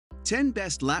10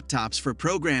 Best Laptops for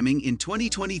Programming in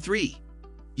 2023.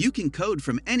 You can code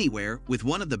from anywhere with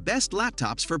one of the best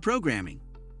laptops for programming.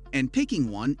 And picking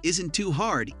one isn't too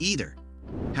hard either.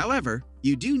 However,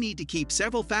 you do need to keep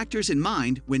several factors in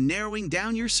mind when narrowing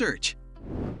down your search.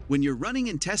 When you're running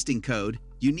and testing code,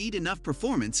 you need enough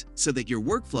performance so that your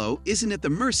workflow isn't at the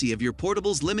mercy of your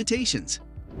portable's limitations.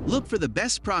 Look for the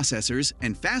best processors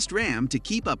and fast RAM to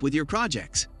keep up with your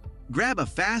projects. Grab a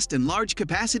fast and large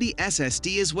capacity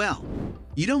SSD as well.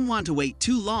 You don't want to wait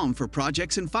too long for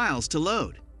projects and files to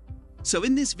load. So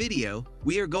in this video,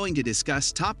 we are going to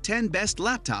discuss top 10 best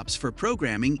laptops for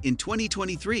programming in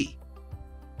 2023.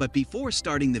 But before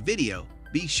starting the video,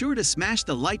 be sure to smash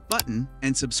the like button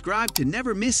and subscribe to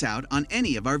never miss out on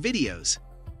any of our videos.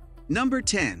 Number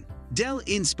 10. Dell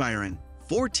Inspiron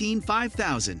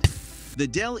 145000. The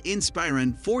Dell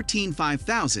Inspiron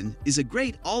 145000 is a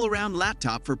great all-around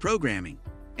laptop for programming,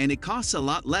 and it costs a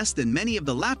lot less than many of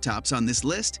the laptops on this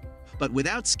list, but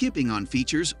without skipping on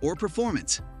features or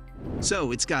performance.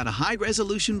 So it's got a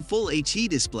high-resolution Full HD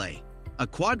display, a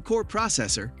quad-core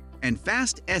processor, and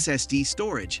fast SSD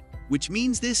storage, which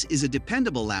means this is a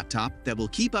dependable laptop that will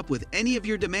keep up with any of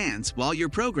your demands while you're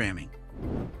programming.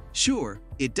 Sure,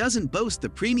 it doesn't boast the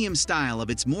premium style of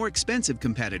its more expensive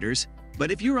competitors,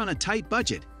 but if you're on a tight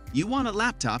budget, you want a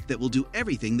laptop that will do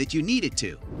everything that you need it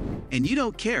to, and you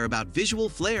don't care about visual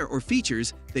flair or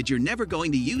features that you're never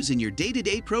going to use in your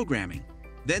day-to-day programming,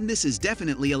 then this is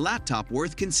definitely a laptop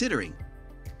worth considering.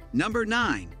 Number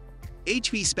 9.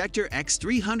 HP Spectre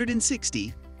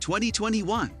X360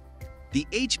 2021. The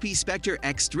HP Spectre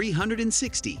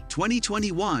X360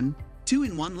 2021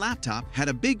 2-in-1 laptop had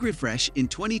a big refresh in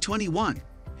 2021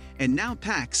 and now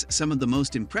packs some of the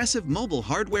most impressive mobile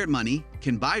hardware money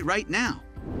can buy right now.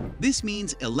 This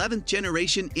means 11th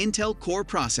generation Intel Core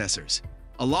processors,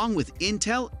 along with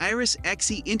Intel Iris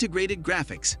Xe integrated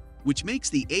graphics, which makes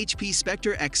the HP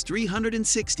Spectre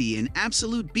X360 an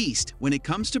absolute beast when it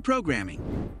comes to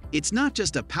programming. It's not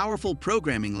just a powerful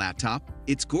programming laptop,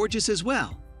 it's gorgeous as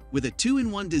well, with a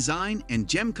 2-in-1 design and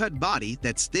gem-cut body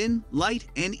that's thin, light,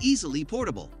 and easily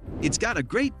portable. It's got a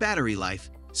great battery life,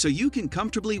 so you can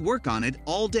comfortably work on it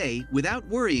all day without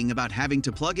worrying about having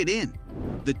to plug it in.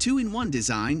 The 2-in-1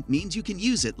 design means you can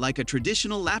use it like a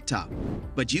traditional laptop,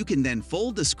 but you can then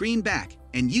fold the screen back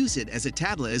and use it as a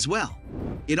tablet as well.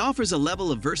 It offers a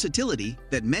level of versatility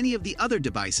that many of the other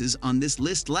devices on this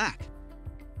list lack.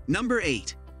 Number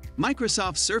 8.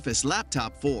 Microsoft Surface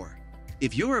Laptop 4.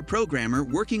 If you're a programmer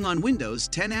working on Windows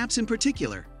 10 apps in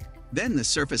particular, then the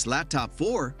Surface Laptop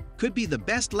 4 could be the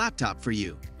best laptop for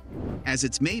you. As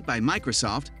it's made by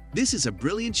Microsoft, this is a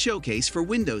brilliant showcase for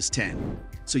Windows 10,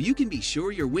 so you can be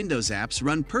sure your Windows apps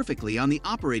run perfectly on the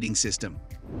operating system.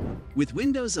 With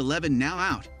Windows 11 now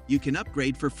out, you can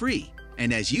upgrade for free,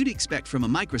 and as you'd expect from a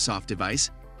Microsoft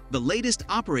device, the latest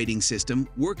operating system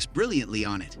works brilliantly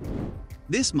on it.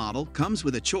 This model comes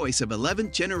with a choice of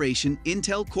 11th generation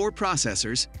Intel Core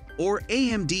processors or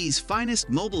AMD's finest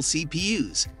mobile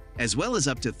CPUs, as well as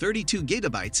up to 32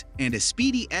 GB and a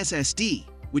speedy SSD,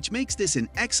 which makes this an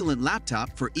excellent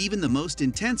laptop for even the most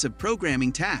intensive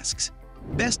programming tasks.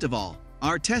 Best of all,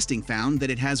 our testing found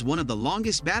that it has one of the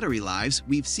longest battery lives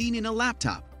we've seen in a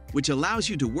laptop, which allows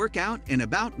you to work out and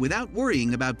about without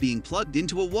worrying about being plugged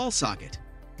into a wall socket.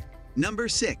 Number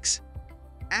 6.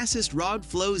 Asus ROG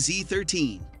Flow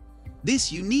Z13.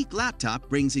 This unique laptop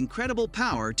brings incredible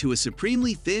power to a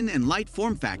supremely thin and light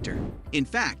form factor. In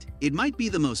fact, it might be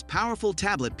the most powerful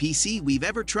tablet PC we've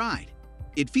ever tried.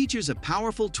 It features a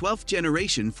powerful 12th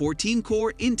generation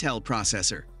 14-core Intel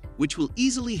processor, which will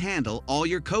easily handle all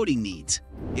your coding needs.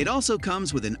 It also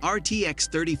comes with an RTX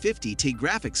 3050 Ti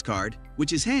graphics card,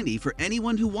 which is handy for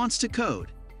anyone who wants to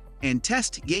code and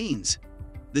test games.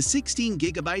 The 16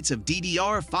 GB of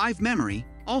DDR5 memory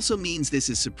also means this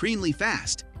is supremely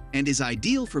fast and is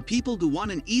ideal for people who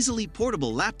want an easily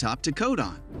portable laptop to code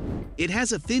on. It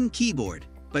has a thin keyboard,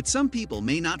 but some people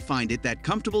may not find it that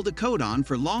comfortable to code on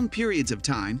for long periods of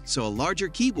time, so a larger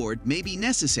keyboard may be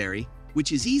necessary,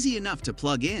 which is easy enough to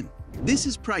plug in. This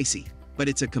is pricey, but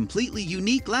it's a completely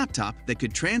unique laptop that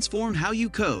could transform how you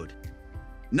code.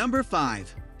 Number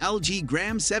 5. LG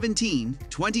Gram 17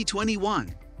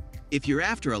 2021. If you're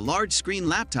after a large screen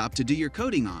laptop to do your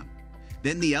coding on,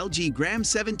 then the LG Gram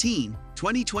 17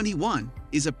 2021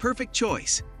 is a perfect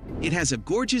choice. It has a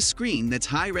gorgeous screen that's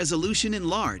high resolution and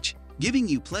large, giving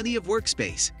you plenty of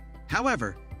workspace.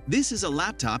 However, this is a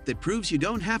laptop that proves you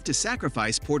don't have to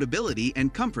sacrifice portability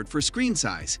and comfort for screen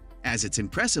size, as it's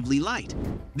impressively light.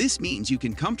 This means you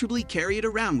can comfortably carry it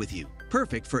around with you,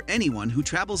 perfect for anyone who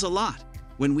travels a lot.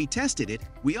 When we tested it,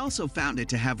 we also found it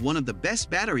to have one of the best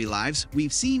battery lives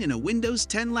we've seen in a Windows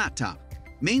 10 laptop,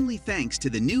 mainly thanks to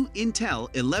the new Intel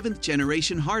 11th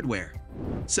generation hardware.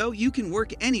 So you can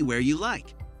work anywhere you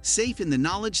like, safe in the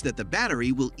knowledge that the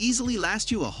battery will easily last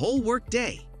you a whole work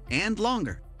day and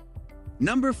longer.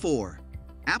 Number 4.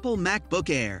 Apple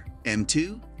MacBook Air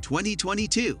M2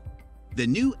 2022. The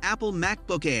new Apple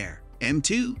MacBook Air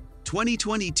M2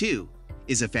 2022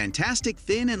 is a fantastic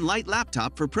thin and light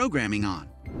laptop for programming on.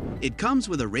 It comes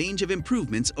with a range of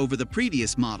improvements over the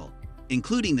previous model,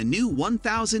 including the new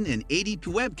 1080p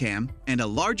webcam and a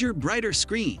larger, brighter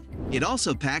screen. It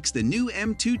also packs the new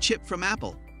M2 chip from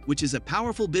Apple, which is a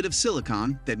powerful bit of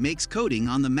silicon that makes coding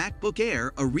on the MacBook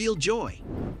Air a real joy.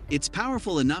 It's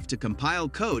powerful enough to compile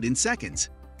code in seconds,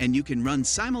 and you can run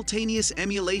simultaneous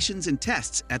emulations and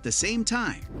tests at the same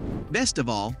time. Best of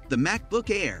all, the MacBook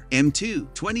Air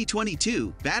M2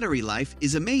 2022 battery life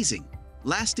is amazing,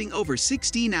 lasting over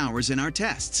 16 hours in our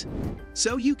tests.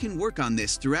 So you can work on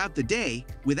this throughout the day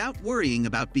without worrying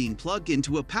about being plugged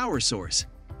into a power source.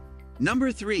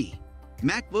 Number 3.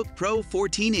 MacBook Pro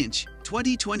 14-inch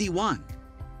 2021.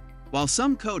 While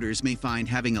some coders may find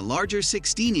having a larger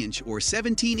 16-inch or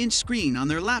 17-inch screen on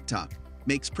their laptop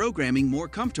makes programming more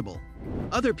comfortable,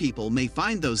 other people may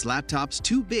find those laptops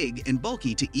too big and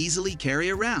bulky to easily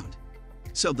carry around.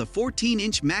 So the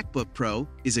 14-inch MacBook Pro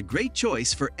is a great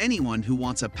choice for anyone who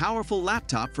wants a powerful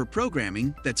laptop for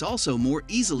programming that's also more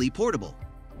easily portable.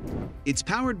 It's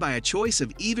powered by a choice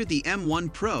of either the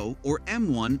M1 Pro or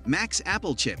M1 Max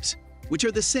Apple chips, which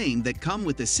are the same that come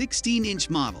with the 16-inch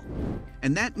model.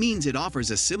 And that means it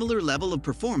offers a similar level of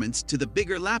performance to the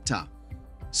bigger laptop.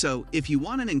 So if you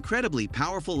want an incredibly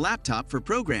powerful laptop for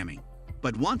programming,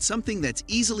 but want something that's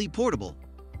easily portable,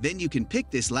 then you can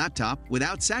pick this laptop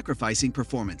without sacrificing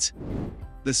performance.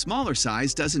 The smaller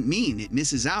size doesn't mean it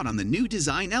misses out on the new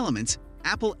design elements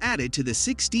Apple added to the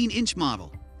 16-inch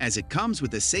model, as it comes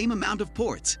with the same amount of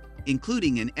ports,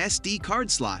 including an SD card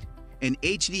slot, an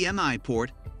HDMI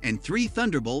port, and 3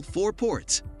 Thunderbolt 4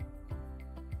 ports.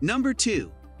 Number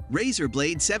 2. Razer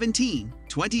Blade 17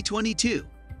 2022.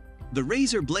 The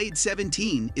Razer Blade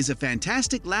 17 is a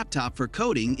fantastic laptop for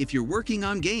coding if you're working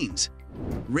on games.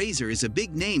 Razer is a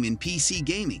big name in PC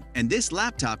gaming, and this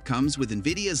laptop comes with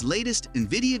NVIDIA's latest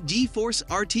NVIDIA GeForce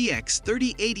RTX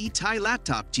 3080 Ti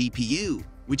laptop GPU,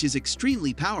 which is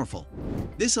extremely powerful.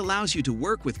 This allows you to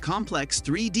work with complex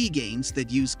 3D games that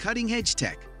use cutting-edge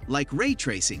tech, like ray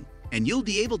tracing, and you'll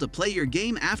be able to play your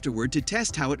game afterward to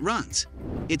test how it runs.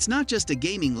 It's not just a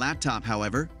gaming laptop,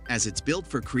 however, as it's built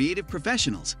for creative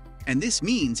professionals. And this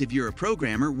means if you're a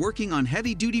programmer working on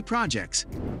heavy-duty projects,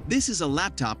 this is a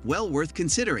laptop well worth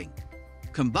considering.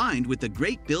 Combined with the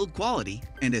great build quality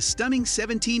and a stunning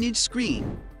 17-inch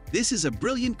screen, this is a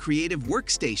brilliant creative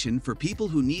workstation for people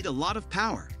who need a lot of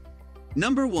power.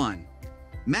 Number 1.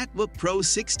 MacBook Pro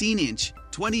 16-inch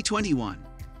 2021.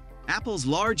 Apple's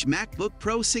large MacBook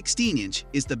Pro 16-inch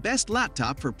is the best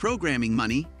laptop for programming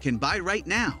money can buy right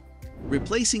now.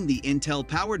 Replacing the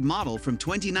Intel-powered model from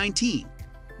 2019,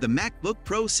 the MacBook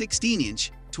Pro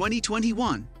 16-inch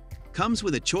 2021 comes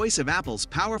with a choice of Apple's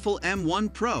powerful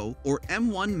M1 Pro or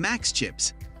M1 Max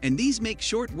chips, and these make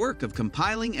short work of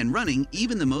compiling and running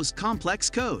even the most complex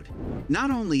code.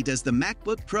 Not only does the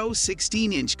MacBook Pro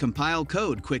 16-inch compile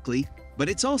code quickly, but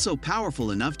it's also powerful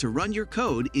enough to run your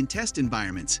code in test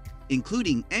environments,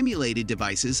 including emulated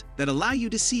devices that allow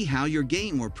you to see how your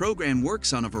game or program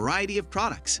works on a variety of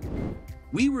products.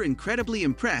 We were incredibly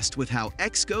impressed with how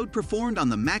Xcode performed on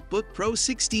the MacBook Pro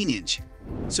 16-inch.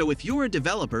 So if you're a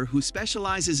developer who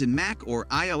specializes in Mac or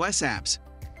iOS apps,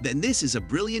 then this is a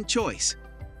brilliant choice.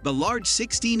 The large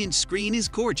 16-inch screen is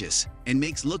gorgeous and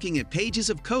makes looking at pages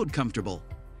of code comfortable.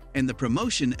 And the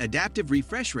ProMotion adaptive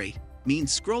refresh rate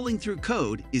means scrolling through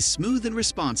code is smooth and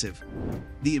responsive.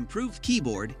 The improved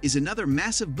keyboard is another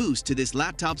massive boost to this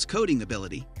laptop's coding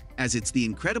ability, as it's the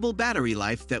incredible battery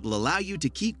life that will allow you to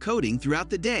keep coding throughout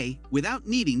the day without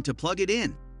needing to plug it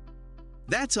in.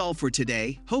 That's all for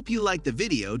today. Hope you liked the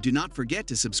video. Do not forget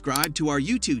to subscribe to our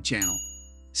YouTube channel.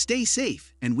 Stay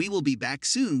safe, and we will be back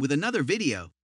soon with another video.